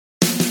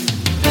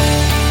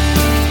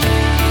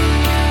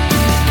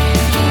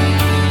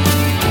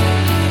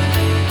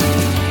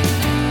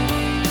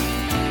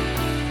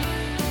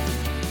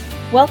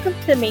Welcome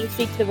to the Main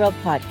Street to the World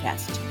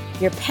podcast,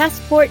 your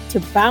passport to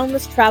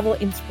boundless travel,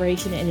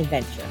 inspiration, and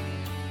adventure.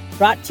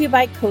 Brought to you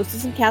by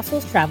Coasters and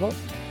Castles Travel,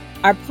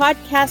 our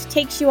podcast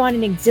takes you on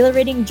an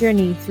exhilarating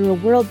journey through a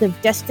world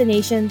of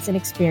destinations and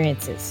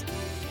experiences.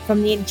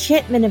 From the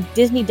enchantment of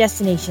Disney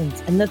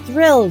destinations and the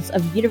thrills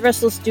of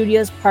Universal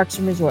Studios parks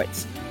and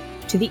resorts,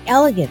 to the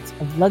elegance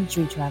of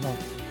luxury travel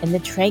and the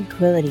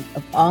tranquility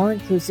of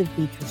all-inclusive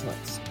beach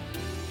resorts.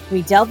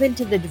 We delve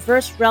into the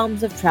diverse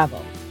realms of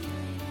travel.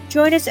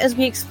 Join us as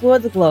we explore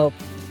the globe,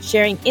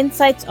 sharing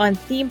insights on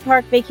theme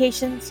park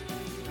vacations,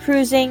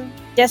 cruising,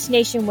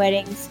 destination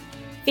weddings,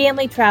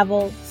 family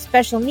travel,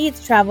 special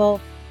needs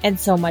travel, and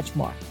so much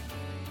more.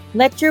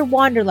 Let your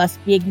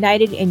wanderlust be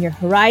ignited and your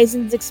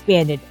horizons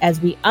expanded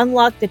as we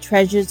unlock the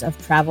treasures of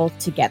travel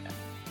together.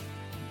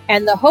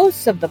 And the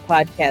hosts of the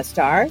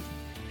podcast are...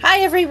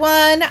 Hi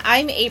everyone,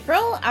 I'm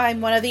April.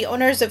 I'm one of the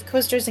owners of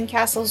Coasters and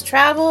Castles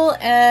Travel,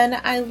 and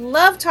I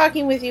love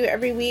talking with you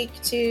every week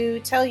to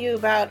tell you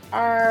about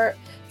our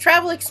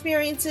travel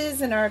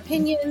experiences and our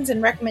opinions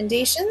and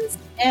recommendations.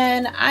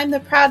 And I'm the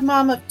proud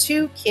mom of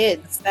 2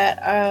 kids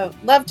that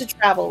love to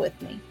travel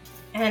with me.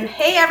 And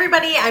hey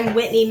everybody, I'm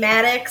Whitney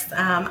Maddox.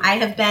 I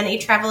have been a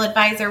travel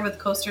advisor with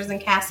Coasters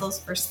and Castles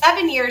for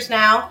 7 years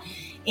now.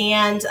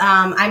 And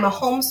I'm a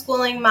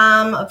homeschooling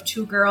mom of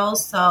 2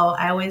 girls, so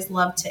I always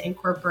love to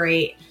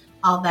incorporate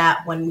all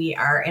that when we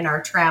are in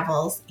our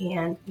travels.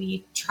 And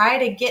we try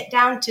to get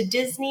down to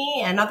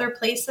Disney and other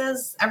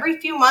places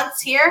every few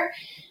months here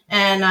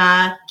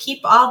and keep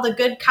all the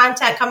good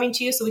content coming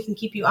to you so we can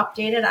keep you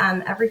updated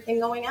on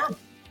everything going on.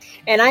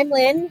 And I'm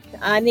Lynn.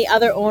 I'm the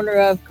other owner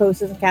of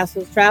Coasters and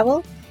Castles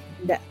Travel.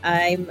 And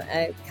I'm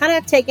kind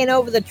of taking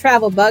over the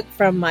travel bug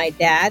from my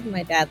dad.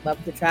 My dad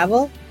loved to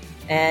travel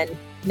and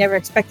never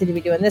expected to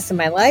be doing this in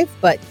my life,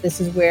 but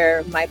this is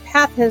where my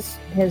path has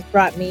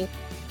brought me.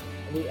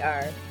 We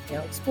are,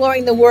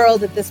 exploring the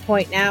world at this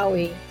point now.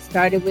 We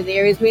started with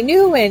areas we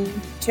knew and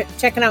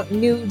checking out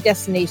new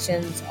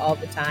destinations all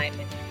the time,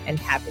 and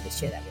happy to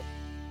share that with you.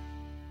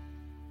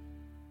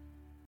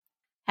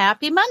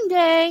 Happy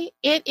Monday.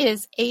 It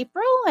is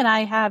April, and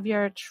I have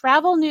your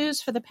travel news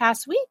for the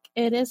past week.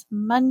 It is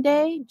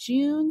Monday,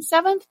 June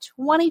 7th,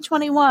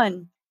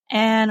 2021.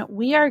 And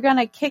we are going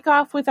to kick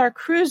off with our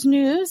cruise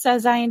news,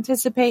 as I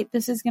anticipate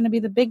this is going to be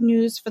the big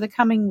news for the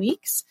coming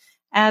weeks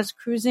as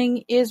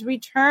cruising is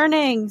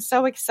returning.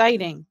 So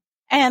exciting.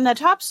 And the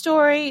top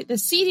story, the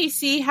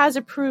CDC has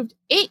approved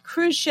 8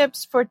 cruise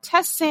ships for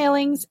test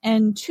sailings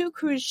and 2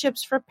 cruise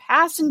ships for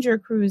passenger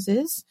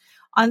cruises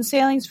on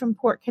sailings from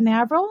Port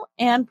Canaveral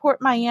and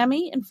Port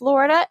Miami in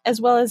Florida, as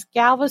well as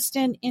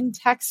Galveston in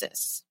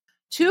Texas.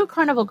 2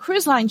 Carnival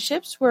Cruise Line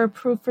ships were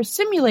approved for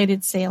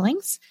simulated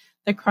sailings,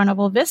 the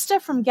Carnival Vista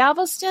from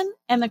Galveston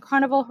and the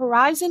Carnival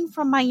Horizon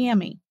from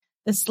Miami.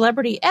 The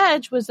Celebrity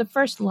Edge was the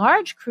first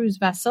large cruise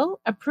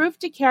vessel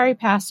approved to carry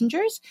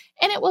passengers,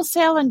 and it will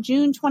sail on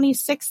June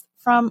 26th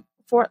from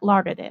Fort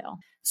Lauderdale.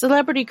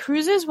 Celebrity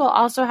Cruises will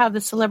also have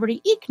the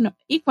Celebrity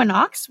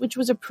Equinox, which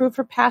was approved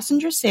for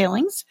passenger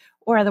sailings,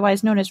 or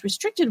otherwise known as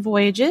restricted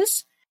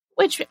voyages,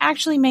 which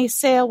actually may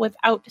sail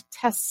without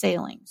test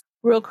sailings.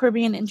 Royal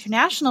Caribbean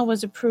International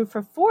was approved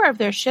for 4 of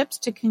their ships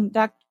to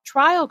conduct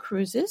trial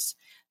cruises: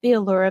 the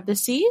Allure of the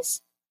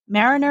Seas,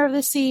 Mariner of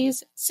the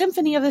Seas,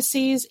 Symphony of the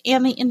Seas,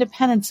 and the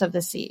Independence of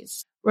the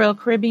Seas. Royal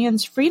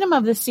Caribbean's Freedom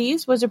of the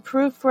Seas was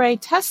approved for a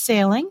test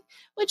sailing,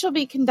 which will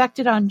be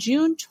conducted on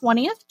June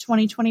 20th,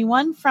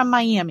 2021 from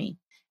Miami.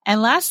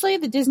 And lastly,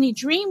 the Disney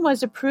Dream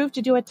was approved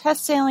to do a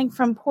test sailing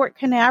from Port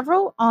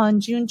Canaveral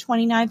on June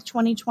 29th,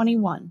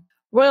 2021.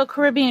 Royal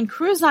Caribbean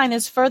Cruise Line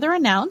has further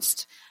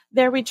announced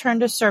their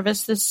return to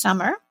service this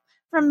summer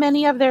for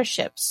many of their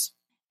ships.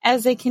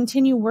 As they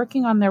continue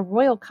working on their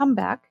royal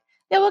comeback,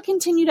 they will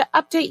continue to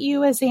update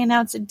you as they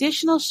announce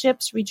additional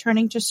ships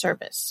returning to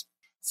service.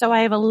 So I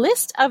have a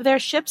list of their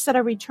ships that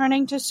are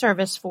returning to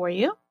service for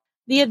you.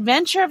 The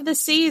Adventure of the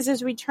Seas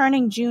is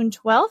returning June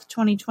 12th,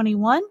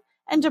 2021,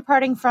 and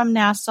departing from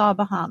Nassau,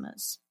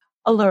 Bahamas.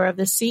 Allure of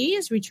the Sea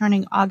is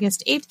returning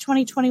August 8th,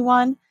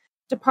 2021,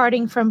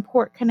 departing from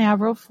Port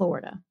Canaveral,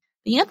 Florida.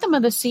 The Anthem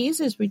of the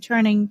Seas is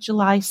returning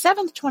July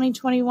 7th,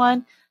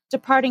 2021,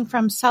 departing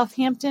from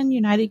Southampton,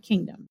 United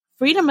Kingdom.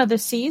 Freedom of the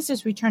Seas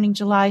is returning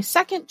July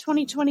 2nd,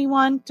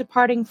 2021,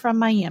 departing from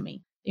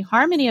Miami. The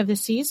Harmony of the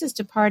Seas is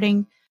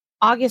departing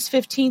August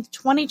 15th,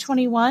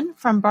 2021,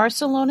 from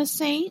Barcelona,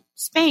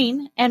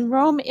 Spain, and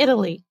Rome,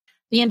 Italy.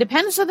 The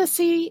Independence of the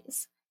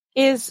Seas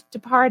is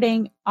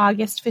departing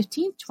August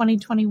 15th,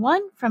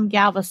 2021, from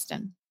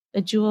Galveston.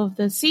 The Jewel of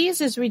the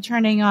Seas is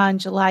returning on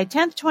July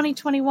 10th,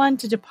 2021,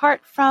 to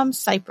depart from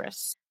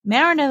Cyprus.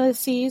 Mariner of the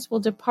Seas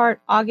will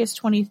depart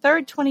August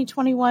 23rd,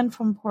 2021,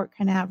 from Port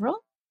Canaveral.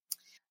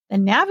 The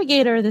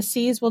Navigator of the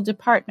Seas will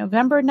depart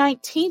November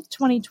 19th,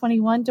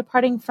 2021,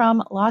 departing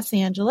from Los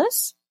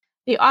Angeles.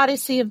 The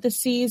Odyssey of the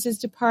Seas is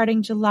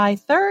departing July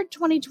 3rd,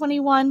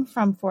 2021,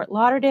 from Fort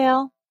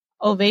Lauderdale.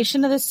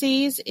 Ovation of the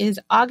Seas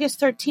is August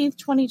 13th,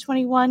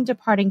 2021,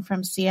 departing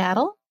from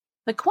Seattle.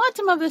 The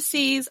Quantum of the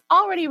Seas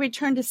already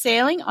returned to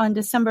sailing on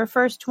December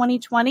 1st,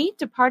 2020,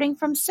 departing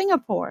from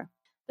Singapore.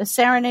 The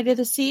Serenade of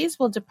the Seas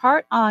will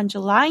depart on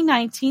July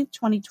 19th,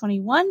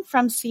 2021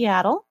 from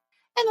Seattle,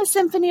 and the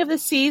Symphony of the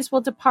Seas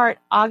will depart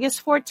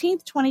August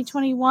 14th,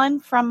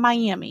 2021 from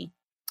Miami.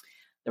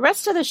 The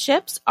rest of the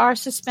ships are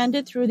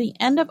suspended through the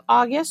end of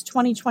August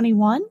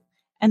 2021,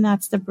 and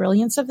that's the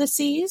Brilliance of the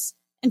Seas,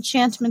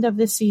 Enchantment of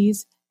the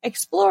Seas,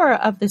 Explorer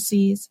of the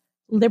Seas,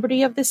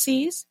 Liberty of the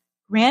Seas,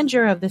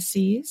 Grandeur of the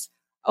Seas,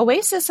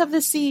 Oasis of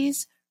the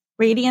Seas,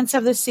 Radiance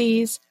of the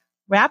Seas,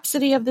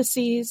 Rhapsody of the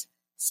Seas,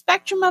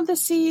 Spectrum of the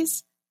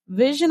Seas,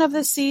 Vision of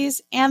the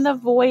Seas, and the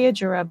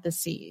Voyager of the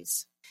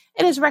Seas.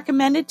 It is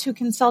recommended to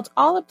consult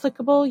all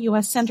applicable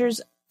U.S. Centers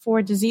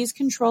for Disease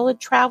Control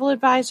travel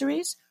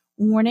advisories,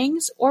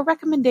 warnings, or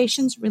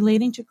recommendations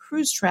relating to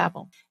cruise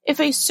travel. If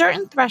a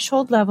certain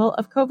threshold level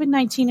of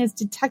COVID-19 is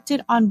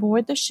detected on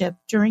board the ship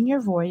during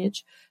your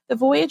voyage, the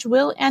voyage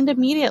will end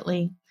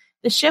immediately.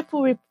 The ship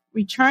will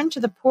return to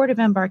the port of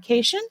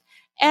embarkation,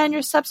 and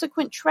your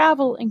subsequent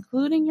travel,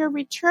 including your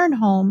return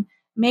home,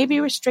 may be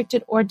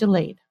restricted or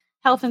delayed.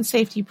 Health and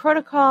safety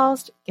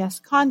protocols,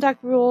 guest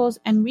conduct rules,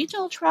 and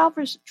regional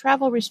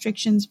travel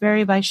restrictions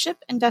vary by ship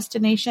and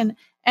destination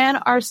and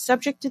are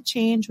subject to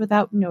change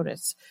without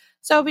notice.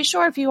 So be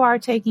sure if you are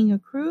taking a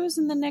cruise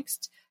in the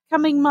next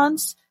coming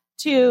months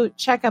to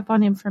check up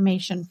on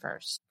information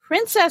first.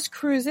 Princess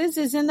Cruises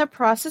is in the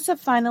process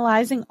of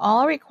finalizing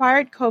all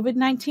required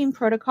COVID-19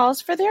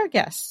 protocols for their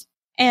guests,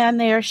 and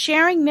they are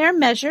sharing their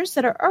measures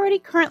that are already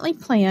currently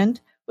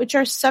planned, which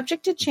are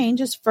subject to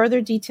change as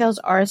further details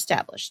are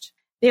established.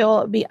 They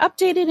will be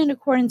updated in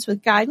accordance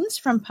with guidance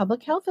from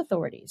public health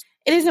authorities.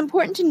 It is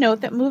important to note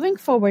that moving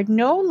forward,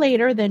 no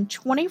later than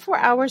 24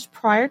 hours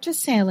prior to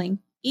sailing,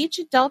 each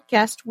adult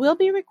guest will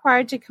be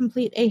required to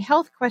complete a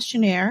health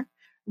questionnaire,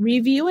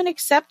 review and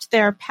accept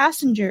their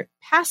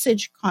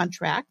passage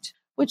contract,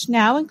 which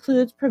now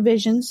includes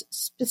provisions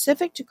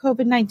specific to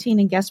COVID-19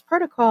 and guest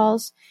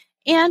protocols,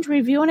 and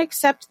review and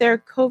accept their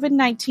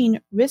COVID-19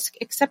 risk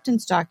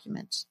acceptance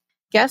document.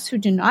 Guests who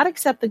do not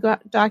accept the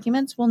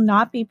documents will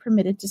not be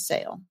permitted to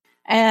sail.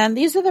 And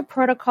these are the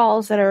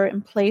protocols that are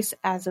in place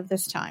as of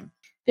this time.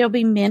 There will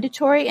be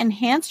mandatory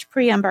enhanced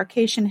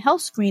pre-embarkation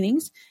health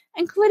screenings,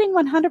 including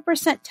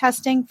 100%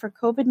 testing for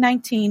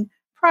COVID-19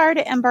 prior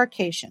to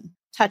embarkation,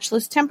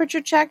 touchless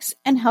temperature checks,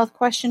 and health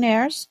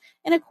questionnaires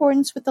in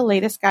accordance with the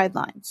latest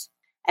guidelines.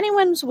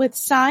 Anyone with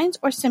signs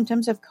or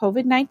symptoms of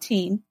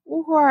COVID-19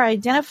 who are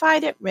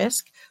identified at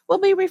risk will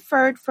be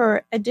referred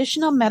for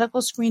additional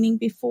medical screening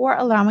before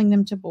allowing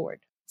them to board.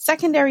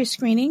 Secondary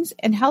screenings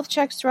and health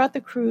checks throughout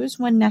the cruise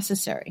when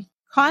necessary.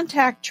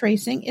 Contact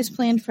tracing is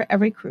planned for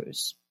every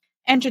cruise.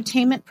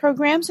 Entertainment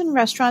programs and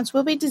restaurants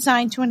will be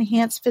designed to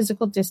enhance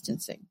physical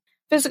distancing.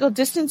 Physical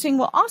distancing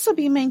will also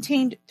be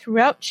maintained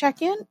throughout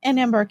check-in and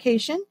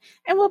embarkation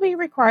and will be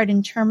required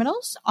in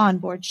terminals,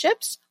 onboard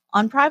ships,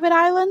 on private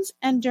islands,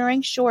 and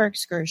during shore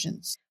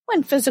excursions.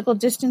 When physical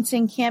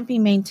distancing can't be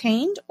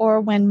maintained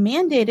or when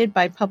mandated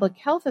by public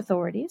health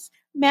authorities,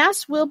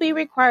 masks will be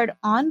required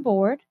on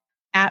board,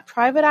 at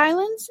private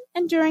islands,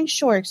 and during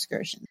shore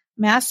excursions.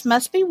 Masks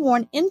must be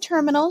worn in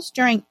terminals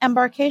during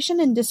embarkation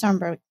and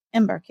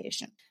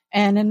disembarkation.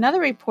 And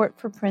another report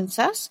for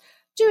Princess.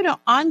 Due to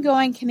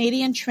ongoing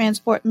Canadian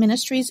Transport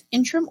Ministry's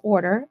interim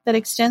order that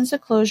extends the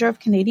closure of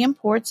Canadian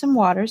ports and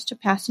waters to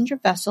passenger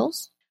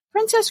vessels,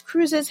 Princess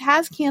Cruises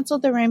has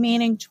canceled the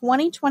remaining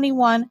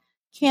 2021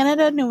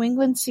 Canada-New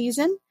England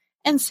season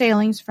and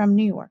sailings from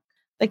New York.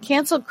 The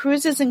canceled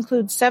cruises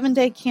include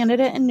 7-day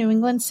Canada and New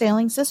England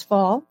sailings this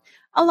fall,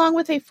 along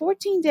with a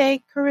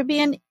 14-day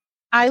Caribbean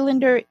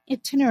Islander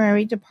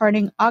itinerary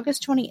departing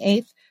August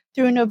 28th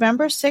through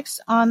November 6th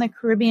on the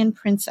Caribbean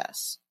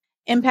Princess.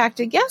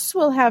 Impacted guests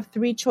will have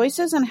 3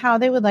 choices on how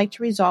they would like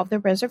to resolve their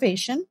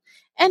reservation,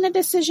 and a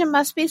decision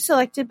must be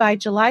selected by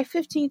July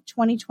 15,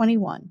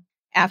 2021.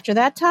 After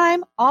that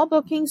time, all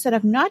bookings that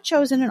have not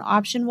chosen an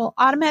option will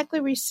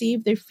automatically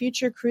receive their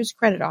future cruise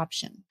credit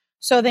option.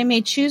 So they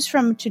may choose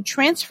to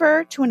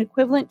transfer to an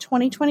equivalent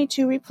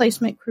 2022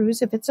 replacement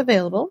cruise if it's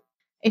available,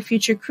 a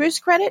future cruise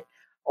credit,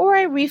 or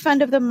a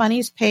refund of the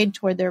monies paid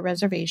toward their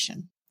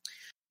reservation.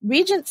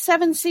 Regent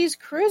Seven Seas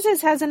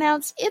Cruises has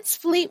announced its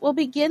fleet will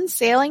begin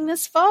sailing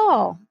this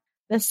fall.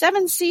 The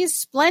Seven Seas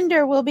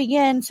Splendor will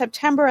begin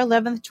September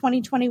 11th,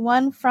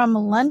 2021 from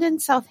London,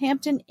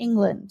 Southampton,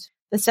 England.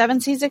 The Seven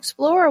Seas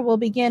Explorer will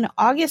begin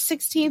August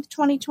 16th,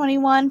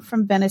 2021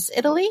 from Venice,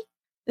 Italy.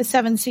 The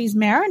Seven Seas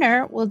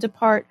Mariner will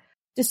depart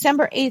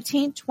December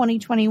 18th,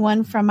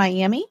 2021 from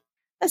Miami.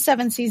 The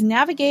Seven Seas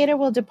Navigator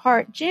will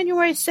depart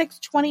January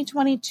 6th,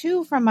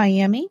 2022 from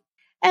Miami.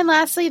 And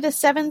lastly, the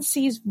Seven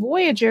Seas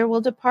Voyager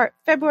will depart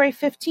February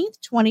 15th,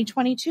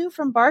 2022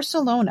 from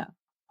Barcelona.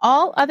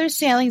 All other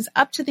sailings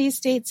up to these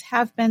dates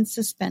have been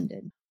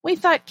suspended. We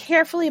thought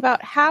carefully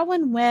about how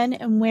and when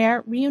and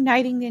where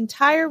reuniting the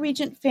entire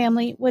Regent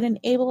family would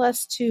enable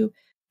us to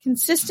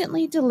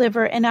consistently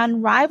deliver an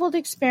unrivaled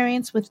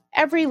experience with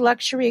every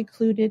luxury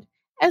included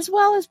as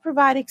well as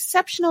provide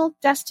exceptional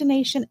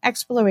destination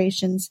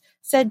explorations,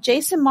 said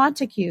Jason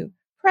Montague,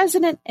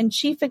 President and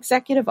Chief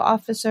Executive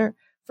Officer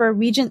for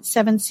Regent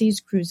Seven Seas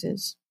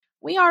Cruises.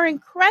 We are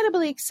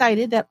incredibly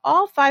excited that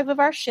all 5 of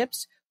our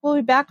ships will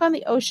be back on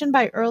the ocean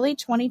by early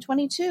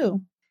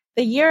 2022,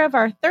 the year of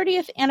our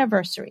 30th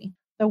anniversary.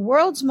 The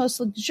world's most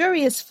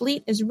luxurious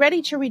fleet is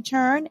ready to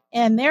return,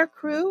 and their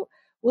crew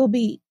will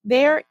be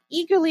there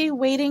eagerly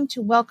waiting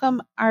to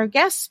welcome our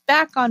guests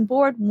back on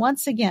board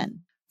once again.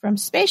 From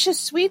spacious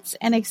suites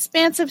and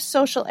expansive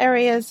social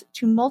areas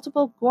to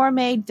multiple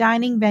gourmet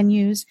dining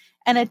venues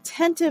and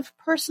attentive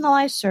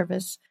personalized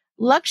service,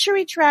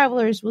 luxury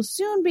travelers will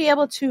soon be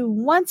able to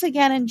once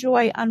again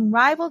enjoy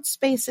unrivaled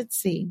space at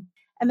sea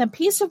and the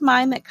peace of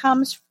mind that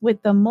comes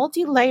with the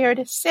multi-layered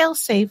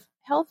SailSafe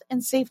health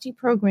and safety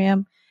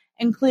program,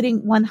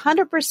 including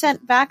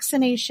 100%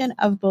 vaccination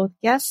of both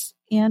guests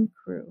and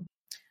crew.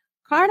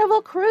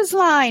 Carnival Cruise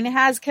Line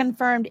has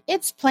confirmed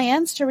its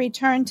plans to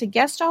return to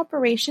guest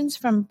operations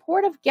from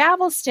Port of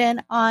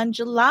Galveston on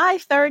July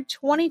 3rd,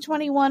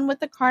 2021 with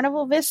the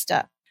Carnival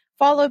Vista,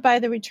 followed by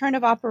the return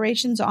of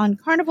operations on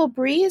Carnival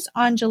Breeze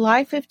on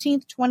July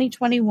 15th,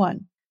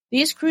 2021.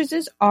 These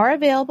cruises are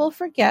available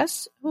for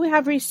guests who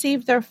have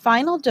received their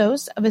final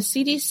dose of a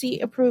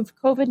CDC-approved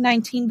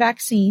COVID-19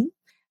 vaccine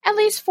at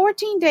least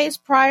 14 days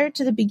prior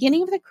to the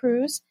beginning of the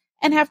cruise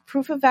and have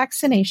proof of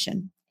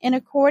vaccination, in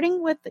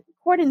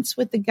accordance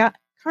with the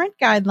current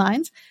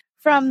guidelines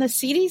from the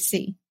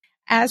CDC.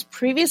 As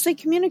previously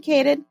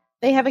communicated,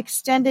 they have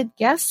extended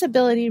guests'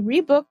 ability to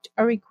rebook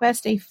or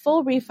request a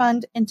full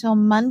refund until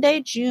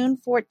Monday, June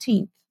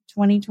 14th,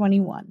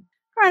 2021.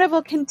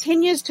 Carnival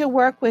continues to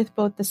work with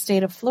both the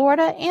state of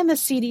Florida and the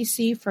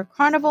CDC for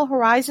Carnival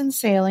Horizon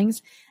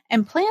sailings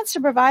and plans to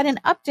provide an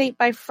update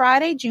by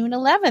Friday, June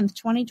 11th,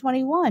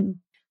 2021,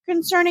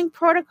 concerning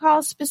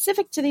protocols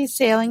specific to these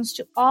sailings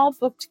to all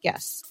booked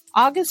guests.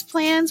 August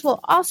plans will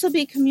also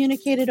be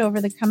communicated over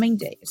the coming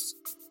days.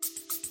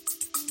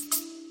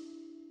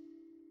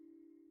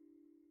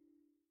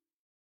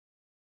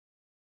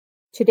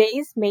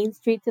 Today's Main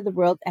Streets of the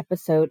World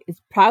episode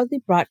is proudly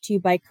brought to you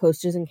by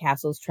Coasters and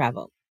Castles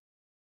Travel.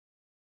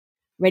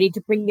 Ready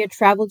to bring your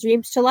travel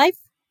dreams to life?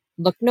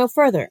 Look no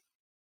further.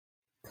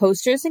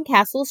 Coasters and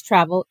Castles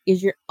Travel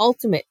is your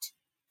ultimate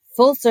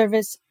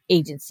full-service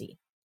agency,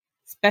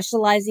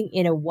 specializing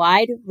in a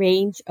wide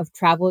range of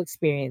travel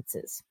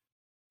experiences,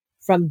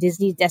 from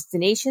Disney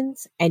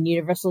destinations and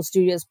Universal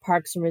Studios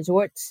parks and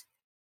resorts,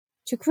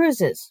 to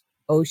cruises,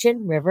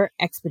 ocean, river,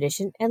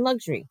 expedition, and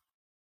luxury.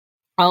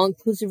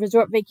 All-inclusive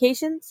resort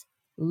vacations,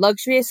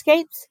 luxury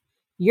escapes,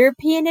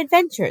 European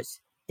adventures,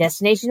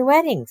 destination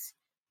weddings,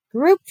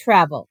 group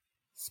travel,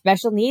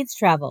 special needs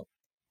travel,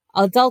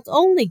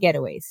 adult-only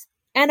getaways,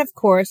 and of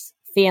course,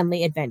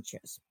 family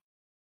adventures.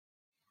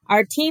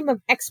 Our team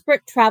of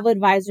expert travel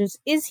advisors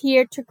is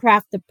here to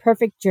craft the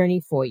perfect journey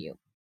for you.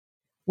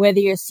 Whether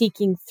you're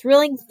seeking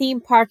thrilling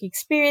theme park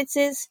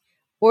experiences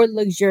or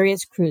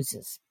luxurious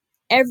cruises,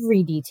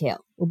 every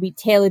detail will be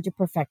tailored to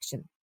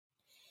perfection.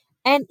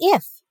 And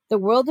if the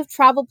world of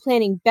travel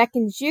planning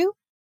beckons you,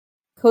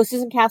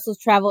 Coasters and Castles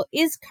Travel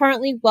is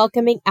currently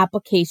welcoming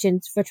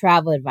applications for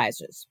travel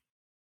advisors.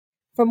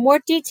 For more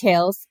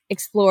details,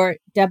 explore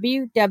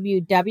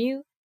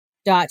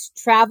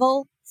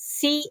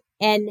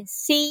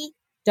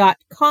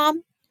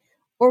www.travelcnc.com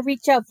or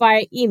reach out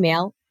via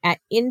email at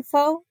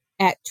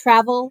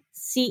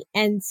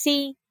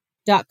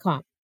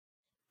info@travelcnc.com.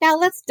 Now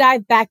let's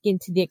dive back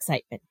into the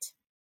excitement.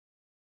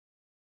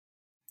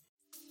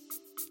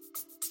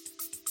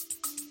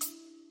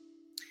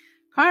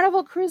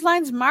 Carnival Cruise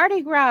Line's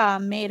Mardi Gras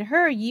made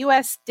her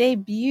U.S.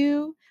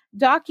 debut,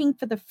 docking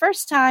for the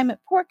first time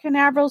at Port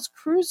Canaveral's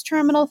Cruise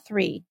Terminal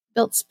 3,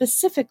 built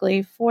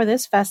specifically for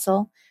this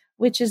vessel,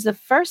 which is the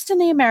first in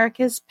the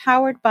Americas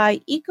powered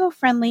by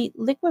eco-friendly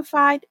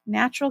liquefied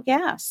natural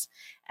gas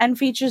and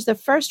features the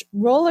first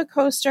roller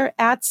coaster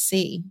at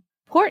sea.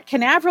 Port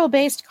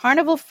Canaveral-based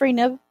Carnival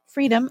Freedom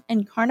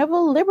and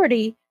Carnival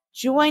Liberty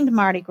joined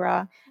Mardi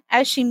Gras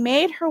as she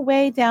made her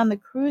way down the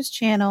cruise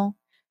channel,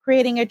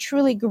 creating a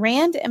truly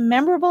grand and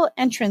memorable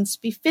entrance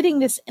befitting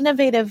this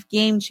innovative,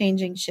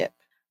 game-changing ship.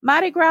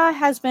 Mardi Gras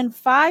has been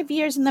 5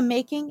 years in the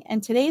making,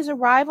 and today's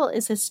arrival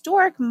is a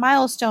historic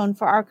milestone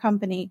for our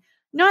company,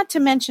 not to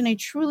mention a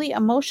truly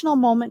emotional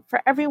moment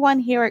for everyone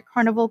here at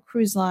Carnival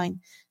Cruise Line,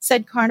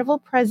 said Carnival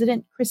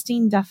President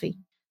Christine Duffy.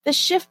 The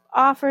ship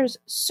offers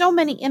so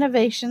many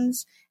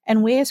innovations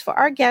and ways for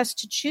our guests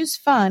to choose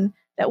fun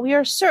that we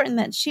are certain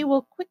that she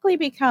will quickly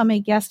become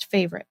a guest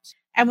favorite.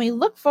 And we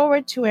look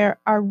forward to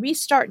our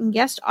restart in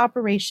guest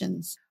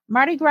operations.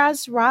 Mardi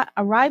Gras'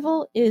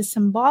 arrival is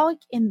symbolic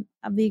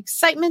of the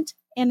excitement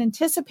and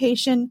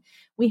anticipation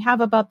we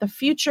have about the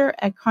future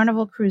at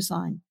Carnival Cruise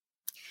Line.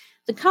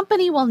 The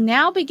company will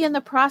now begin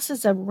the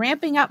process of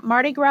ramping up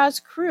Mardi Gras'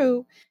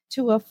 crew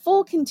to a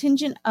full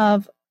contingent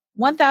of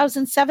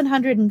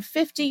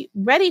 1,750,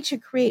 ready to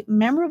create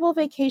memorable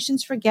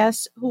vacations for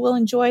guests who will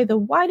enjoy the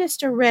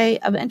widest array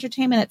of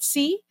entertainment at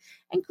sea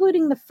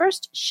including the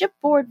first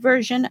shipboard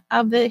version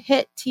of the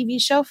hit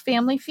TV show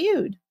Family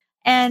Feud.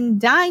 And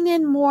dine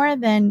in more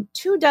than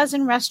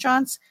 24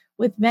 restaurants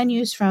with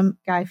menus from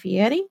Guy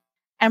Fieri,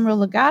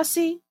 Emeril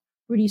Lagasse,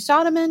 Rudy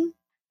Soderman,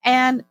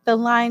 and the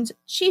line's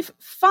chief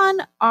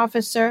fun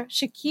officer,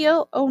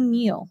 Shaquille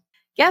O'Neal.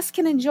 Guests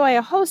can enjoy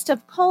a host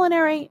of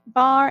culinary,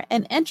 bar,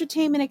 and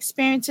entertainment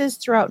experiences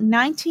throughout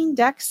 19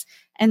 decks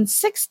and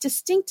 6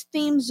 distinct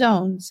theme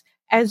zones,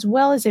 as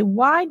well as a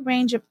wide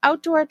range of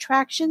outdoor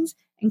attractions,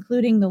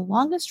 including the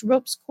longest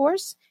ropes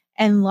course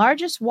and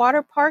largest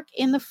water park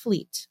in the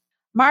fleet.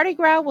 Mardi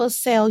Gras will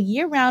sail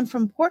year-round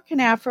from Port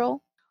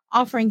Canaveral,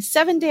 offering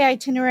 7-day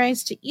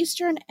itineraries to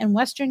Eastern and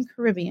Western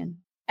Caribbean.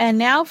 And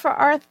now for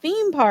our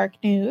theme park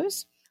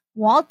news.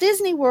 Walt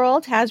Disney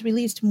World has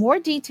released more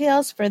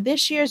details for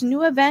this year's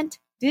new event,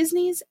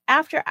 Disney's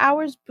After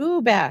Hours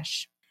Boo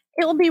Bash.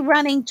 It will be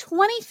running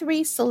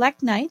 23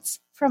 select nights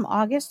from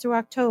August through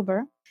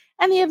October,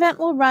 and the event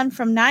will run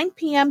from 9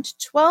 p.m. to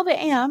 12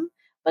 a.m.,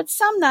 but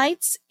some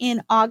nights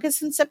in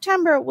August and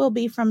September will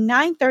be from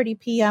 9:30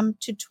 p.m.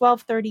 to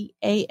 12:30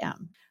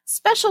 a.m.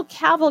 Special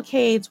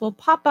cavalcades will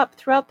pop up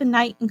throughout the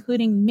night,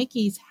 including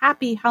Mickey's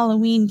Happy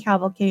Halloween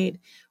Cavalcade,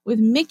 with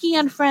Mickey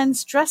and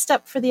friends dressed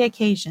up for the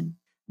occasion.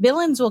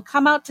 Villains will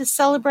come out to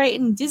celebrate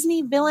in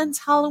Disney Villains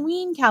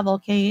Halloween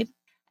Cavalcade,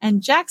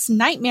 and Jack's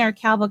Nightmare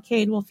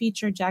Cavalcade will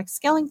feature Jack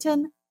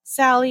Skellington,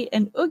 Sally,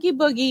 and Oogie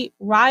Boogie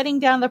riding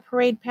down the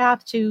parade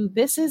path to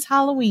This Is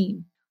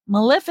Halloween.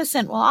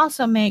 Maleficent will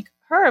also make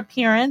her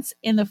appearance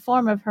in the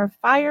form of her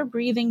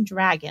fire-breathing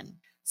dragon.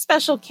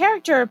 Special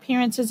character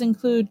appearances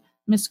include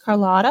Miss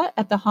Carlotta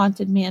at the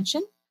Haunted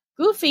Mansion,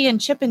 Goofy and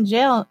Chip and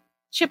Dale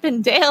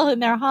in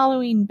their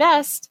Halloween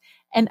best,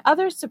 and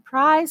other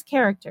surprise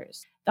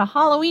characters. The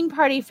Halloween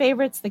party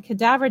favorites, the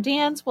Cadaver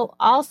Dans, will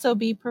also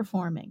be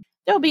performing.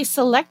 There will be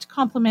select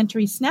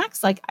complimentary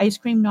snacks like ice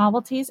cream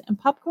novelties and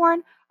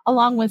popcorn,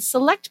 along with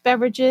select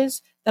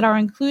beverages that are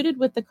included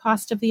with the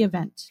cost of the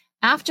event.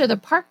 After the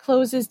park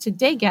closes to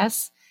day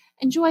guests,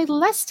 enjoy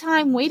less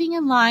time waiting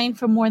in line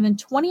for more than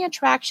 20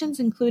 attractions,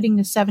 including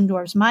the Seven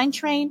Dwarfs Mine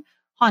Train,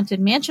 Haunted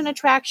Mansion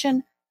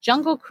Attraction,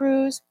 Jungle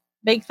Cruise,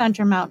 Big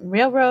Thunder Mountain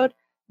Railroad,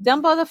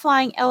 Dumbo the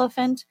Flying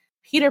Elephant,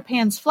 Peter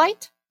Pan's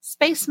Flight,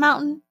 Space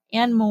Mountain,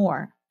 and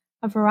more.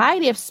 A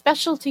variety of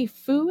specialty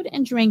food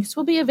and drinks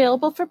will be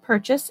available for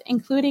purchase,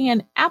 including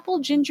an Apple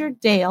Ginger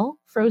Dale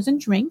frozen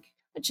drink,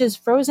 which is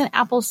frozen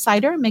apple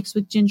cider mixed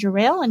with ginger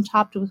ale and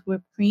topped with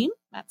whipped cream.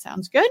 That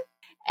sounds good.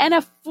 And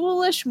a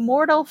Foolish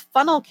Mortal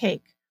funnel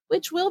cake,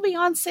 which will be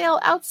on sale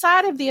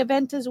outside of the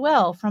event as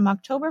well from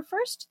October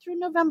 1st through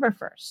November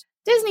 1st.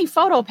 Disney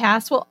Photo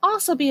Pass will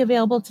also be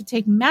available to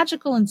take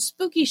magical and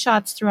spooky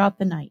shots throughout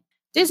the night.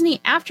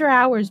 Disney After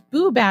Hours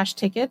Boo Bash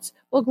tickets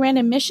will grant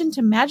admission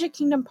to Magic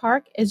Kingdom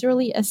Park as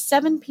early as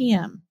 7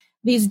 p.m.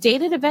 These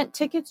dated event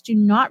tickets do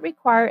not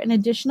require an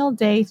additional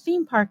day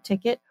theme park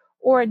ticket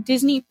or a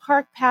Disney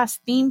Park Pass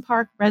theme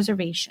park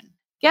reservation.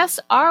 Guests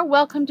are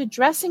welcome to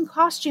dress in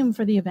costume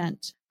for the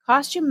event.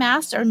 Costume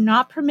masks are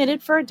not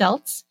permitted for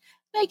adults.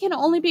 They can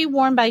only be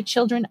worn by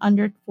children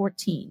under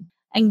 14.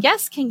 And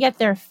guests can get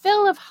their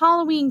fill of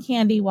Halloween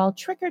candy while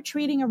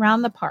trick-or-treating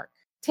around the park.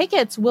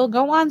 Tickets will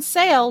go on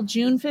sale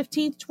June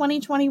 15th,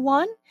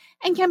 2021,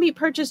 and can be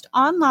purchased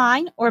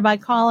online or by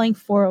calling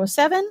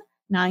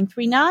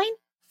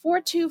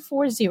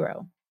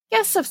 407-939-4240.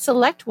 Guests of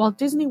select Walt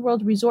Disney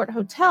World Resort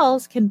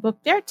hotels can book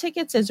their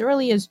tickets as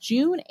early as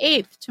June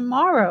 8th,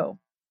 tomorrow.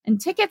 And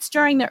tickets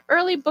during the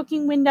early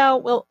booking window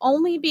will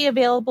only be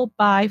available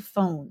by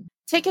phone.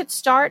 Tickets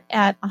start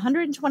at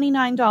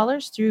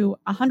 $129 through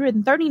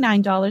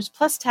 $139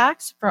 plus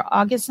tax for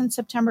August and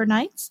September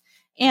nights,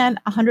 and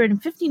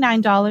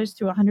 $159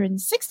 through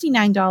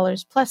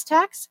 $169 plus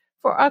tax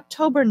for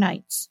October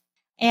nights,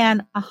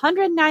 and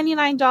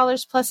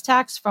 $199 plus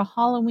tax for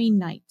Halloween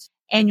night.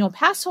 Annual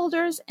pass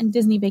holders and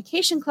Disney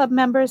Vacation Club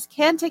members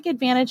can take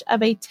advantage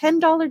of a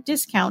 $10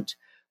 discount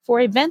for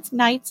event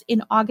nights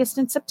in August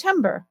and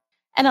September,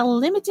 and a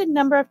limited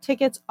number of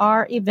tickets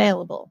are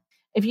available.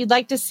 If you'd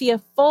like to see a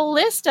full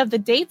list of the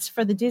dates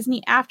for the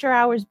Disney After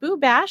Hours Boo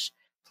Bash,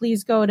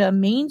 please go to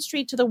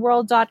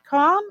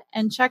mainstreettotheworld.com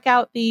and check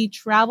out the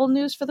Travel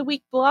News for the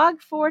Week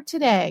blog for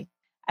today,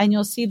 and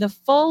you'll see the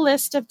full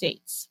list of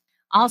dates.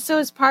 Also,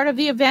 as part of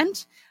the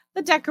event,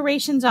 the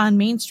decorations on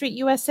Main Street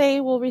USA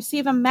will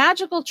receive a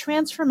magical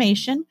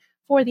transformation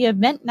for the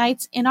event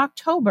nights in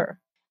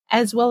October,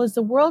 as well as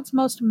the world's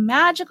most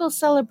magical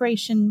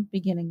celebration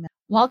beginning then.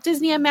 Walt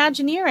Disney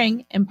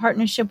Imagineering, in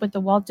partnership with the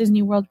Walt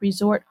Disney World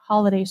Resort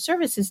Holiday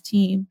Services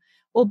team,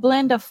 will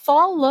blend a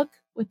fall look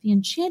with the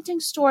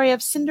enchanting story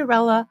of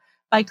Cinderella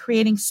by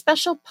creating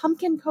special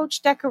pumpkin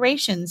coach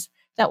decorations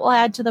that will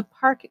add to the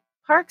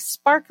park's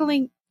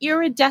sparkling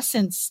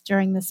iridescence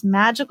during this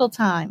magical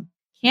time.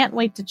 Can't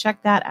wait to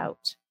check that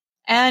out.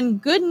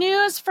 And good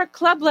news for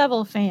club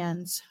level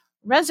fans.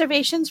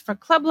 Reservations for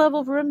club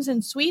level rooms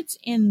and suites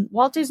in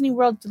Walt Disney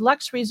World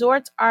Deluxe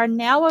Resorts are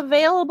now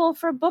available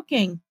for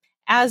booking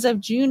as of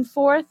June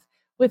 4th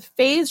with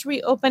phased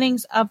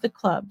reopenings of the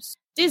clubs.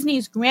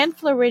 Disney's Grand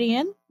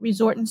Floridian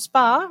Resort and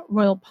Spa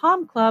Royal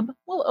Palm Club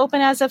will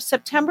open as of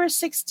September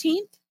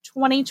 16th,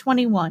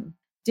 2021.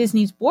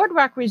 Disney's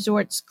Boardwalk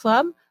Resorts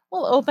Club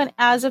will open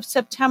as of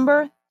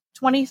September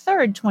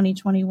 23rd,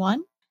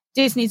 2021.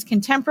 Disney's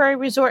Contemporary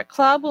Resort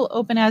Club will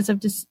open as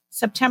of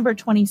September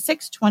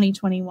 26,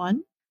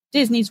 2021.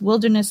 Disney's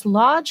Wilderness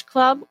Lodge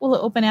Club will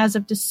open as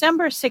of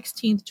December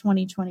 16,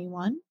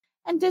 2021.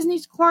 And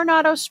Disney's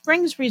Coronado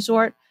Springs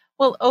Resort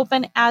will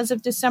open as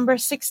of December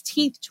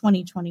 16,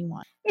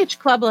 2021. Each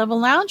club level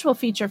lounge will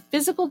feature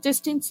physical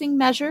distancing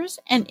measures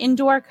and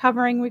indoor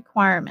covering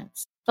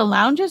requirements. The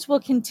lounges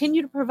will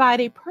continue to provide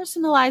a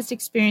personalized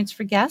experience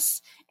for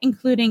guests,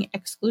 including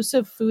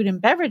exclusive food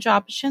and beverage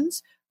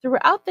options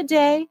throughout the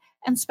day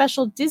and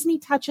special Disney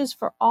touches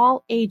for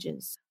all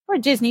ages. For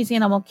Disney's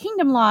Animal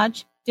Kingdom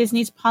Lodge,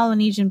 Disney's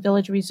Polynesian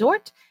Village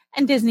Resort,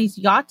 and Disney's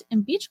Yacht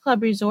and Beach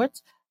Club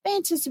Resorts, they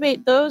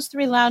anticipate those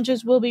 3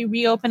 lounges will be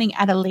reopening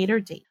at a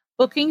later date.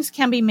 Bookings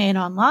can be made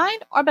online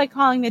or by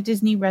calling the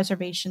Disney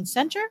Reservation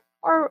Center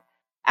or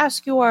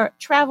ask your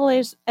travel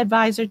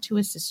advisor to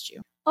assist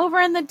you. Over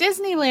in the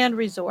Disneyland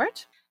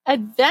Resort,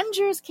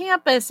 Avengers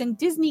Campus in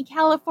Disney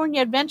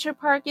California Adventure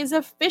Park is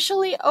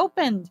officially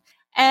opened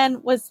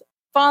and was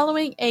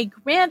following a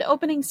grand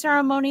opening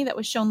ceremony that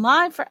was shown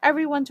live for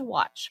everyone to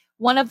watch.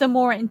 One of the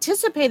more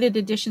anticipated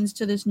additions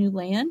to this new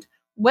land,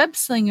 Web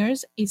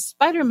Slingers, a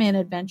Spider-Man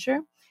adventure,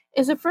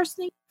 is the first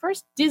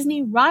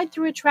Disney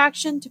ride-through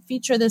attraction to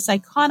feature this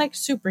iconic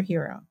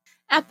superhero.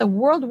 At the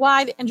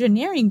Worldwide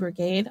Engineering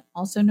Brigade,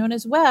 also known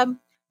as WEB,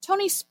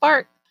 Tony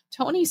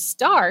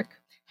Stark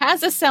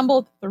has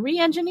assembled 3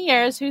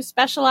 engineers who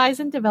specialize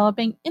in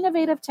developing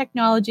innovative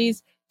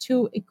technologies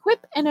to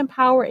equip and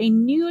empower a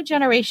new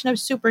generation of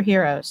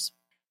superheroes.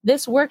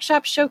 This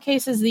workshop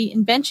showcases the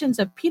inventions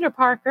of Peter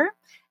Parker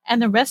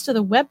and the rest of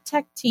the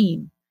WebTech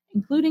team,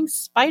 including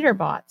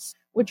Spider-Bots,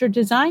 which are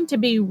designed to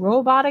be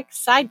robotic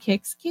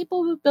sidekicks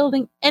capable of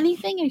building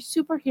anything a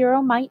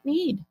superhero might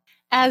need.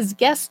 As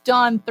guests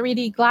don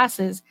 3D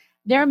glasses,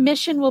 their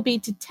mission will be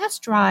to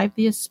test drive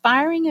the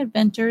aspiring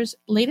inventor's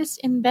latest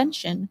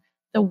invention,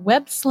 the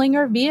Web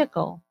Slinger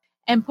vehicle,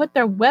 and put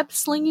their web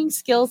slinging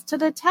skills to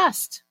the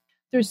test.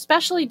 Through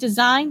specially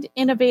designed,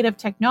 innovative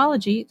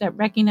technology that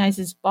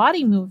recognizes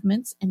body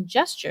movements and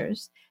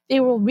gestures, they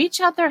will reach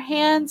out their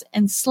hands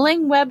and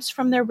sling webs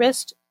from their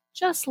wrist,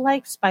 just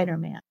like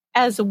Spider-Man.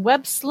 As the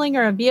Web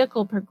Slinger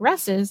vehicle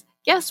progresses,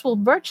 guests will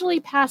virtually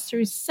pass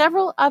through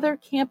several other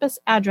campus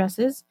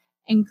addresses,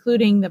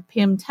 including the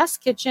PIM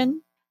Test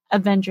Kitchen,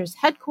 Avengers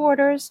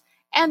Headquarters,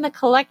 and the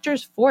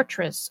Collector's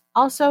Fortress,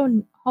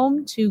 also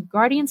home to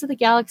Guardians of the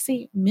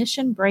Galaxy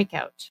Mission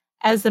Breakout.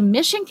 As the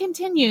mission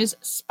continues,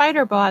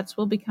 Spider-Bots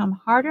will become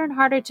harder and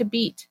harder to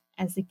beat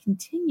as they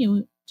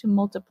continue to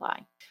multiply.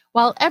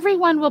 While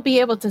everyone will be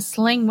able to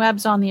sling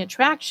webs on the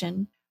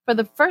attraction, for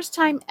the first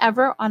time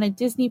ever on a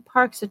Disney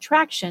Parks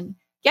attraction,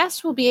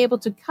 guests will be able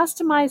to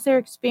customize their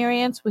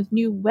experience with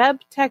new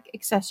web tech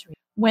accessories.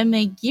 When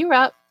they gear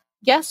up,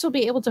 guests will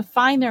be able to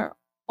find their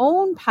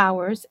own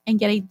powers and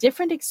get a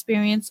different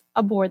experience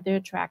aboard the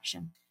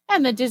attraction.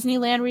 And the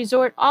Disneyland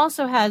Resort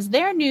also has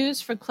their news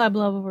for club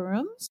level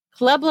rooms.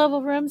 Club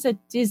level rooms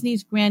at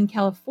Disney's Grand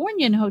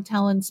Californian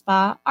Hotel and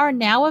Spa are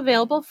now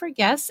available for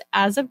guests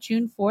as of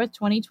June 4th,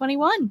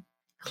 2021.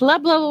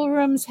 Club level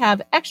rooms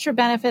have extra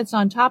benefits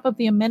on top of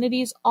the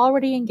amenities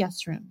already in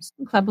guest rooms.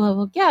 Club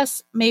level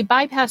guests may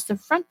bypass the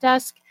front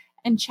desk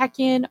and check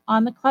in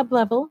on the club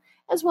level,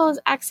 as well as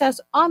access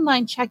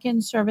online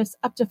check-in service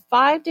up to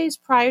 5 days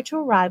prior to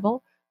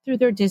arrival through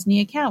their Disney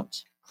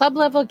account. Club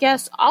level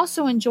guests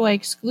also enjoy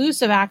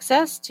exclusive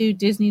access to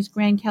Disney's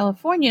Grand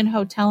Californian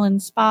Hotel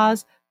and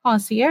Spa's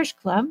Concierge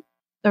Club,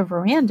 the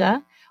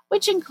Veranda,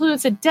 which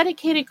includes a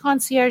dedicated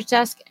concierge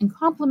desk and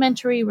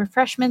complimentary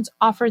refreshments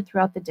offered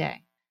throughout the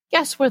day.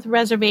 Guests with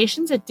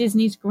reservations at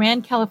Disney's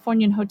Grand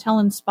Californian Hotel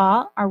and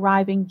Spa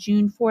arriving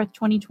June 4th,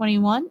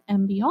 2021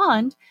 and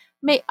beyond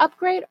may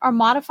upgrade or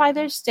modify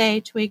their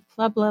stay to a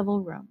club level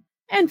room.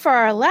 And for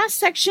our last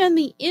section,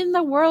 the In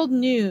the World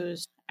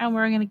news. And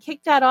we're going to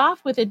kick that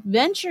off with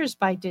Adventures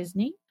by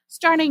Disney.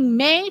 Starting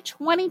May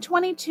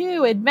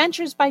 2022,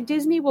 Adventures by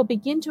Disney will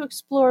begin to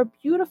explore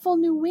beautiful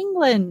New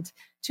England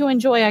to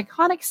enjoy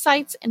iconic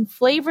sights and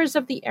flavors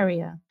of the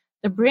area.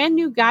 The brand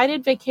new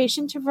guided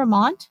vacation to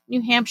Vermont,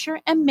 New Hampshire,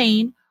 and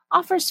Maine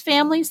offers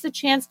families the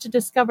chance to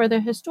discover the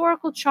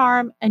historical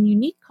charm and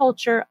unique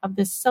culture of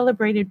this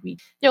celebrated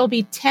region. There will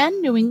be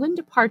 10 New England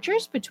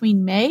departures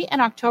between May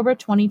and October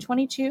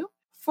 2022,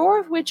 4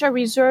 of which are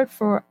reserved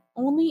for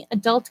only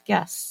adult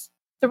guests.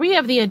 3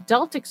 of the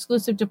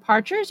adult-exclusive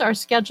departures are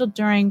scheduled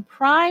during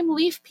prime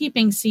leaf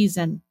peeping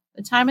season,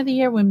 the time of the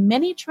year when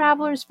many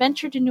travelers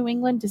venture to New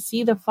England to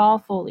see the fall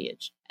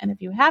foliage. And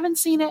if you haven't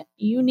seen it,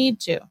 you need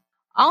to.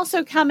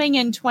 Also coming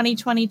in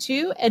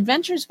 2022,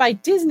 Adventures by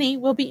Disney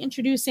will be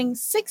introducing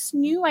 6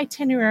 new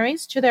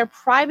itineraries to their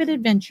private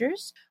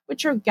adventures,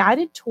 which are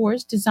guided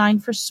tours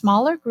designed for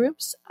smaller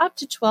groups up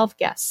to 12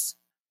 guests.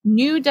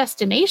 New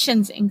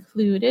destinations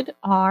included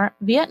are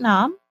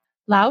Vietnam,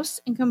 Laos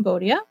and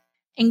Cambodia,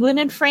 England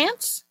and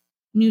France,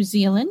 New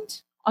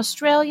Zealand,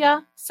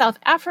 Australia, South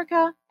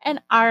Africa,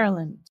 and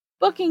Ireland.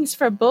 Bookings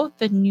for both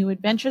the New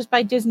Adventures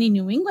by Disney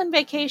New England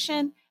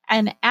vacation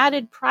and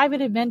added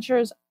private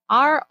adventures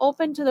are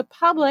open to the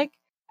public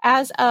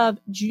as of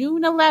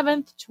June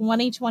 11th,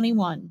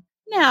 2021.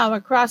 Now,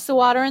 across the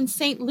water in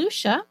St.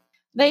 Lucia,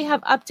 they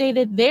have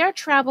updated their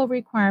travel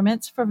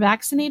requirements for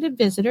vaccinated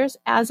visitors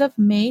as of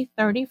May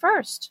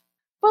 31st.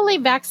 Fully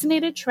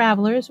vaccinated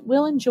travelers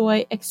will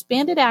enjoy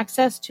expanded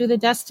access to the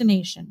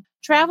destination.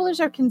 Travelers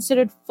are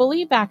considered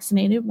fully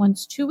vaccinated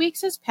once 2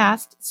 weeks has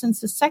passed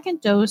since the second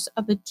dose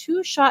of the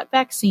 2-shot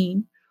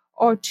vaccine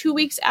or 2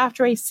 weeks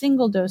after a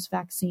single-dose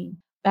vaccine.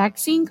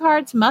 Vaccine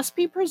cards must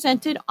be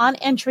presented on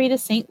entry to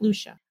St.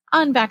 Lucia.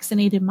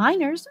 Unvaccinated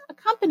minors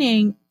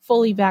accompanying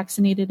fully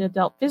vaccinated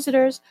adult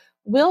visitors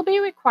will be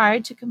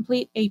required to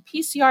complete a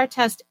PCR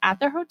test at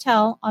their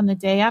hotel on the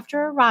day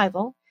after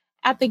arrival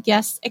at the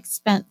guest's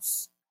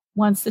expense.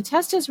 Once the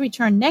test is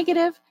returned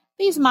negative,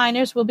 these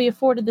minors will be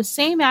afforded the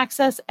same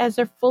access as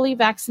their fully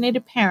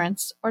vaccinated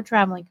parents or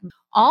traveling companions.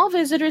 All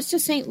visitors to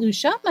St.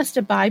 Lucia must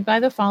abide by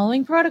the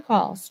following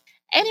protocols.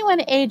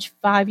 Anyone aged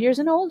 5 years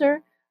and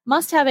older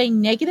must have a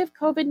negative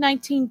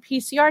COVID-19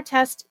 PCR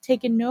test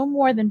taken no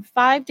more than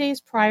 5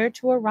 days prior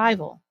to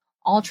arrival.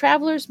 All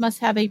travelers must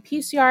have a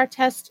PCR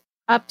test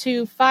up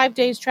to 5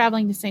 days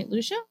traveling to St.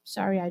 Lucia.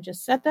 Sorry, I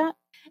just said that.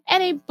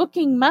 And a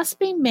booking must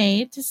be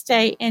made to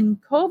stay in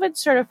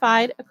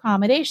COVID-certified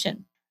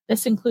accommodation.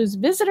 This includes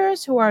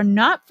visitors who are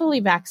not fully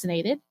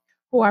vaccinated,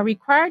 who are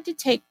required to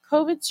take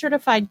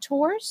COVID-certified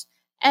tours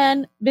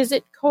and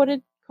visit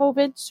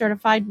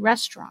COVID-certified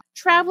restaurants.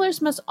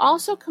 Travelers must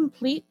also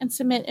complete and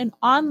submit an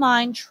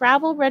online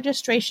travel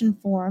registration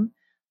form,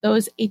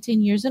 those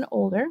 18 years and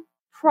older,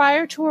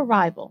 prior to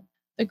arrival.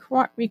 The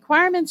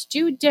requirements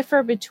do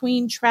differ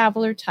between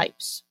traveler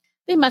types.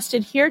 They must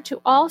adhere to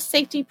all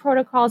safety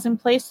protocols in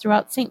place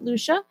throughout St.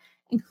 Lucia,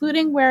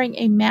 including wearing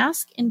a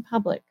mask in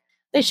public.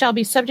 They shall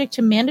be subject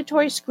to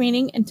mandatory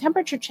screening and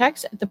temperature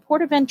checks at the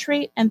port of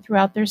entry and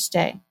throughout their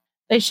stay.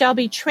 They shall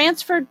be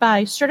transferred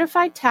by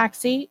certified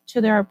taxi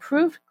to their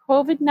approved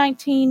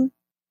COVID-19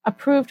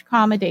 approved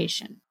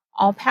accommodation.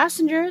 All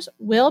passengers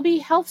will be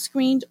health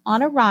screened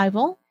on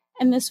arrival,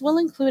 and this will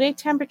include a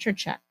temperature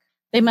check.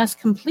 They must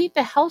complete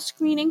the health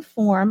screening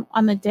form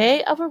on the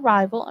day of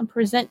arrival and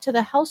present to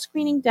the health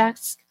screening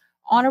desk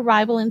on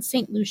arrival in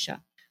St.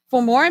 Lucia.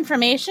 For more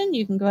information,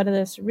 you can go to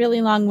this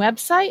really long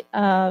website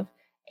of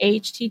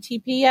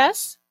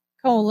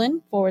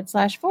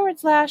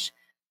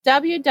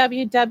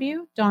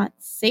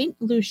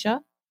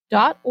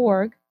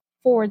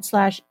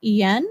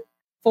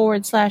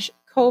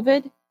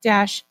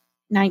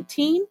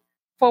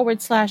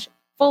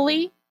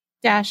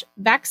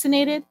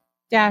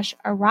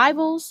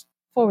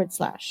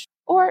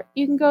Or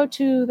you can go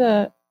to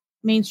the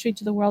Main Street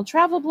to the World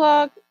travel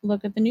blog,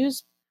 look at the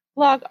news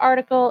blog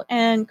article,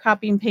 and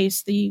copy and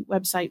paste the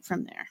website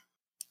from there.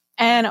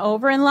 And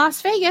over in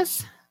Las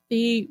Vegas,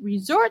 the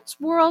Resorts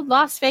World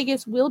Las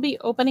Vegas will be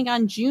opening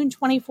on June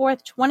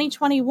 24th,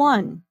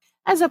 2021.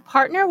 As a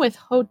partner with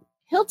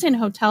Hilton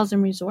Hotels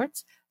and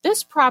Resorts,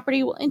 this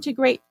property will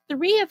integrate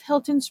 3 of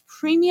Hilton's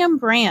premium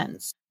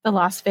brands: the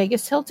Las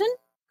Vegas Hilton,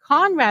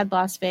 Conrad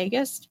Las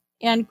Vegas,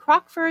 and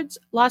Crockford's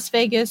Las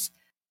Vegas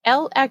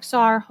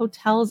LXR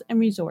Hotels and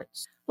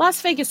Resorts.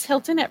 Las Vegas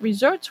Hilton at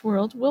Resorts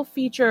World will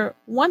feature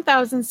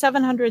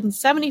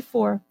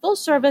 1,774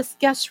 full-service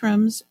guest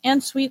rooms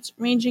and suites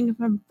ranging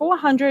from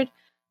 400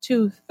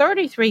 to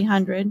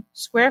 3,300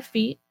 square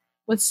feet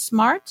with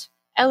smart,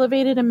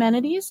 elevated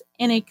amenities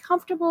in a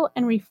comfortable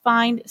and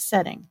refined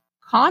setting.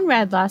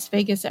 Conrad Las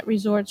Vegas at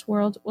Resorts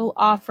World will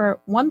offer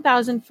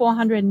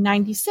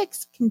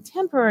 1,496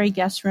 contemporary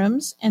guest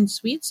rooms and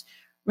suites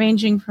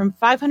ranging from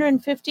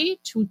 550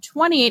 to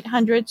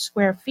 2,800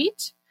 square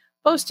feet,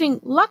 boasting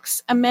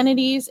luxe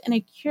amenities and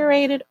a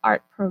curated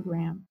art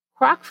program.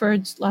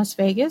 Crockford's Las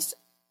Vegas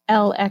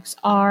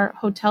LXR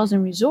Hotels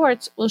and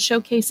Resorts will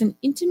showcase an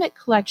intimate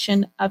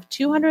collection of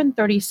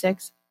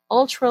 236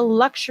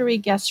 ultra-luxury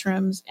guest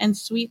rooms and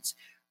suites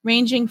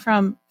ranging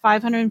from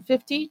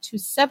 550 to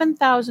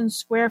 7,000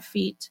 square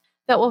feet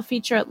that will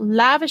feature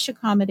lavish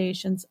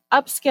accommodations,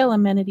 upscale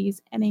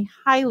amenities, and a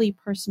highly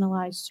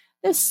personalized.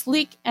 This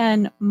sleek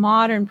and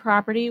modern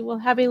property will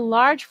have a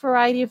large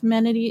variety of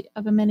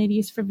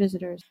amenities for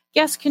visitors.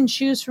 Guests can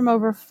choose from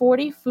over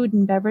 40 food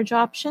and beverage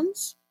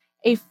options,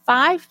 a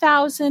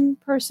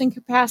 5,000-person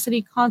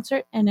capacity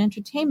concert and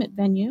entertainment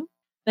venue,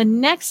 the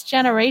next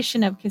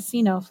generation of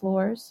casino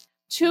floors,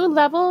 2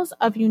 levels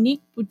of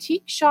unique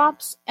boutique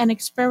shops and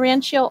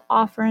experiential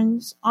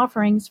offerings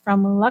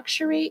from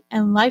luxury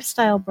and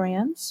lifestyle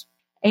brands,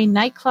 a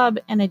nightclub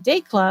and a day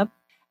club,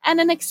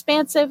 and an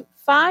expansive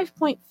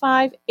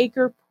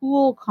 5.5-acre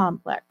pool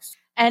complex.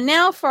 And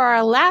now for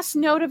our last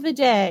note of the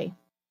day.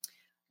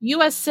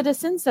 U.S.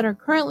 citizens that are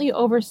currently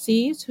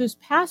overseas whose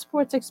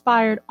passports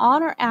expired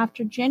on or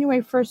after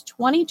January 1st,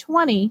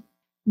 2020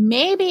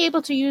 may be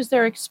able to use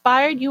their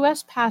expired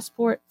U.S.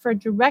 passport for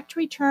direct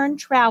return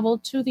travel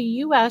to the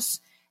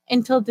U.S.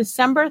 until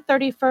December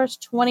 31st,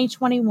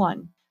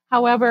 2021.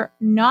 However,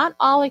 not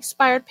all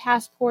expired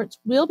passports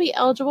will be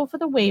eligible for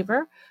the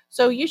waiver,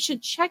 so you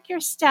should check your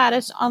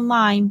status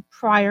online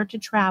prior to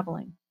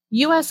traveling.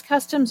 U.S.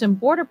 Customs and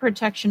Border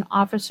Protection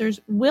officers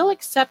will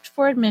accept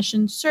for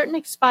admission certain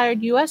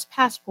expired U.S.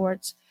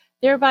 passports,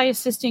 thereby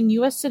assisting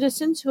U.S.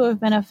 citizens who have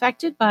been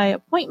affected by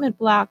appointment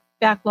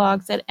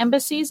backlogs at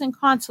embassies and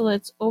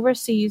consulates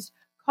overseas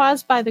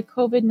caused by the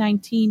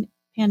COVID-19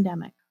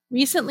 pandemic.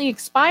 Recently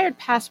expired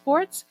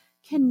passports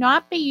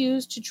cannot be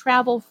used to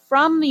travel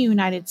from the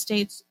United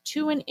States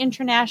to an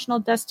international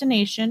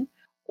destination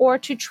or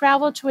to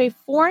travel to a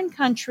foreign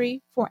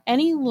country for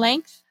any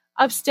length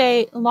of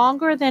stay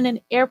longer than an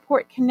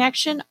airport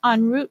connection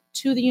en route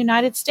to the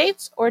United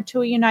States or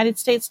to a United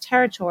States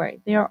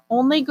territory. They are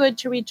only good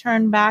to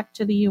return back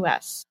to the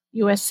U.S.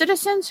 U.S.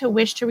 citizens who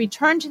wish to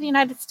return to the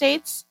United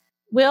States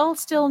will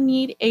still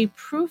need a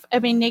proof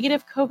of a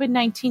negative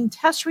COVID-19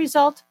 test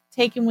result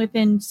taken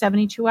within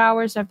 72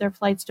 hours of their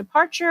flight's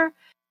departure,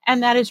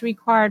 and that is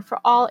required for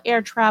all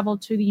air travel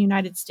to the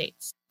United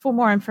States. For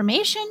more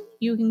information,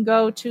 you can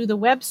go to the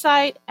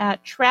website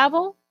at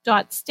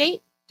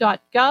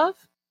travel.state.gov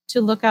to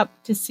look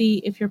up to see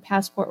if your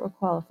passport will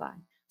qualify.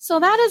 So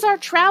that is our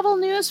travel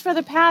news for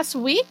the past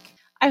week.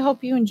 I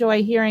hope you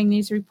enjoy hearing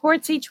these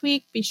reports each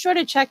week. Be sure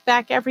to check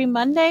back every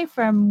Monday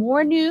for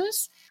more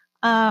news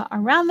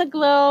around the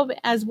globe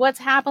as what's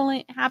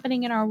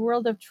happening in our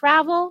world of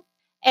travel.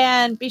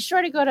 And be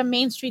sure to go to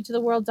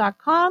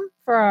mainstreettotheworld.com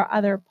for our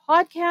other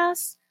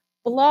podcasts,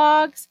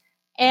 blogs,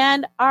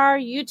 and our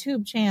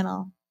YouTube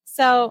channel.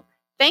 So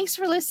thanks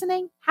for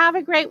listening. Have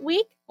a great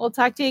week. We'll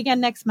talk to you again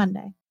next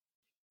Monday.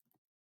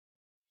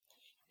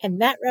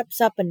 And that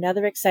wraps up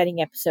another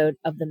exciting episode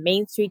of the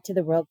Main Street to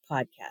the World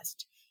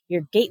podcast,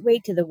 your gateway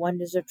to the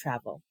wonders of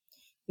travel.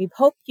 We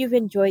hope you've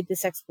enjoyed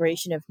this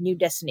exploration of new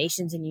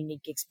destinations and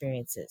unique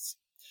experiences.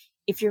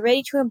 If you're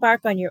ready to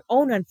embark on your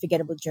own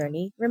unforgettable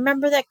journey,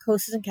 remember that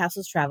Coasters and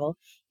Castles Travel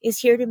is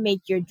here to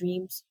make your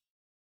dreams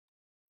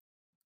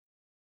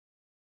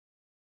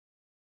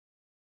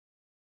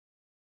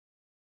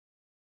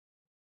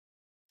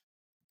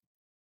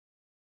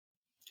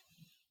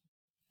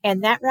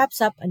And that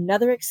wraps up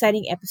another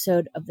exciting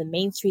episode of the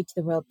Main Street to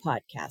the World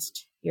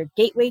podcast, your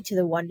gateway to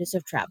the wonders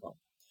of travel.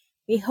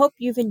 We hope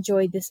you've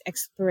enjoyed this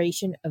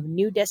exploration of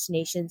new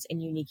destinations and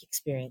unique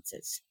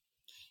experiences.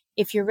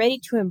 If you're ready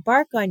to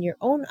embark on your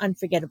own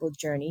unforgettable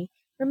journey,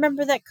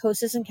 remember that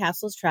Coasters and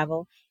Castles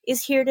Travel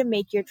is here to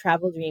make your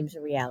travel dreams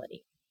a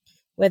reality.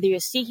 Whether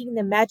you're seeking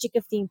the magic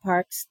of theme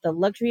parks, the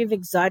luxury of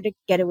exotic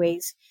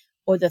getaways,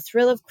 or the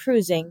thrill of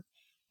cruising,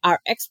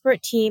 our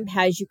expert team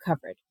has you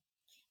covered.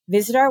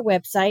 Visit our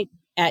website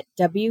at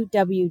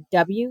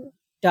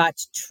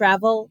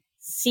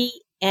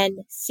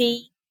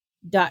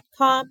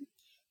www.travelcnc.com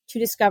to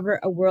discover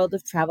a world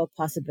of travel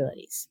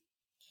possibilities.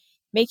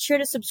 Make sure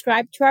to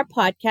subscribe to our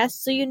podcast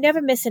so you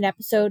never miss an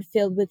episode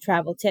filled with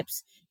travel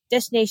tips,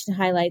 destination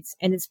highlights,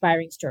 and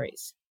inspiring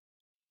stories.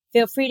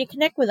 Feel free to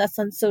connect with us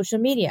on social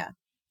media.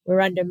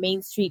 We're under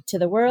Main Street to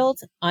the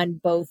World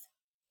on both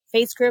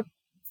Facebook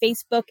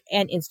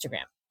and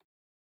Instagram.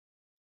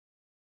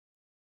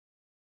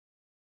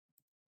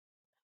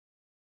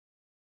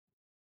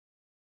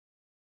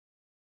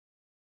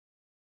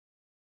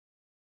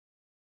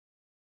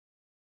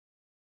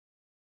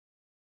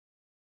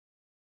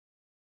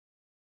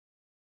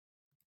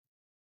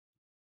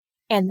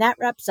 And that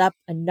wraps up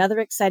another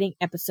exciting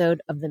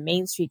episode of the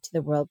Main Street to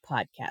the World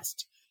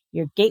podcast,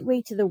 your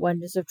gateway to the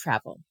wonders of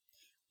travel.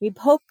 We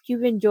hope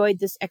you've enjoyed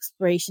this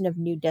exploration of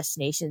new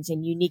destinations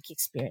and unique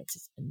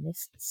experiences. And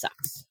this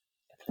sucks.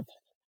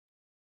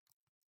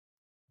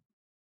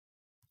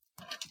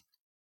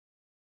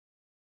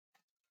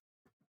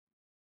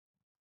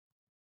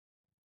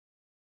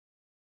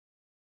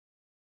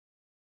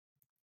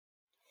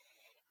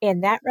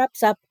 And that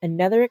wraps up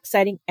another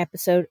exciting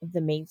episode of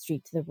the Main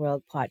Street to the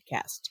World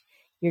podcast,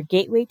 your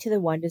gateway to the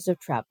wonders of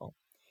travel.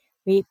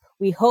 We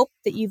hope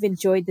that you've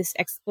enjoyed this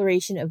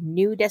exploration of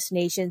new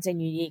destinations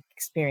and unique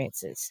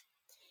experiences.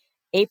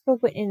 April,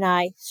 Whitney, and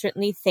I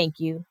certainly thank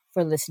you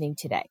for listening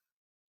today.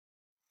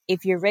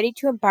 If you're ready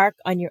to embark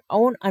on your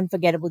own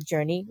unforgettable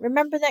journey,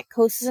 remember that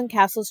Coasters and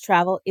Castles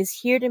Travel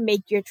is here to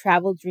make your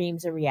travel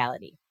dreams a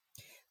reality.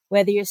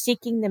 Whether you're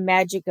seeking the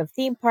magic of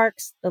theme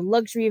parks, the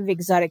luxury of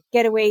exotic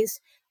getaways,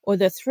 or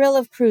the thrill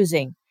of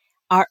cruising,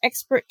 our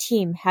expert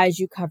team has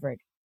you covered.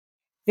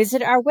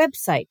 Visit our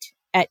website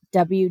at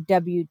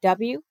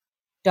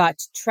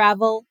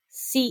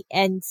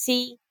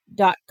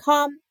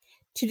www.travelcnc.com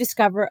to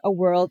discover a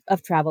world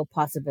of travel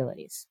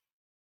possibilities.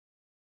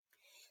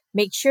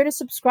 Make sure to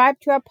subscribe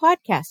to our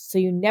podcast so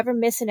you never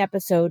miss an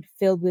episode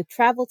filled with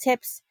travel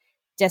tips,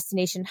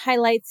 destination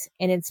highlights,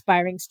 and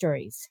inspiring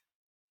stories.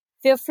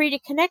 Feel free to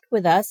connect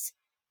with us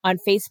on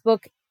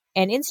Facebook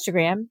and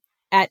Instagram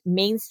at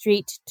Main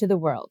Street to the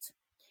World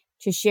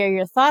to share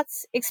your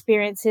thoughts,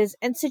 experiences,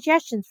 and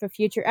suggestions for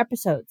future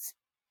episodes.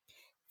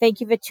 Thank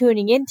you for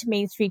tuning in to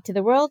Main Street to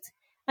the World.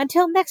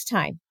 Until next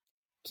time,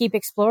 keep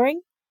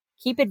exploring,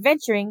 keep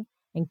adventuring,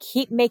 and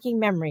keep making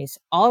memories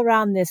all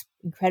around this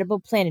incredible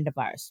planet of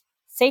ours.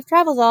 Safe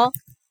travels all.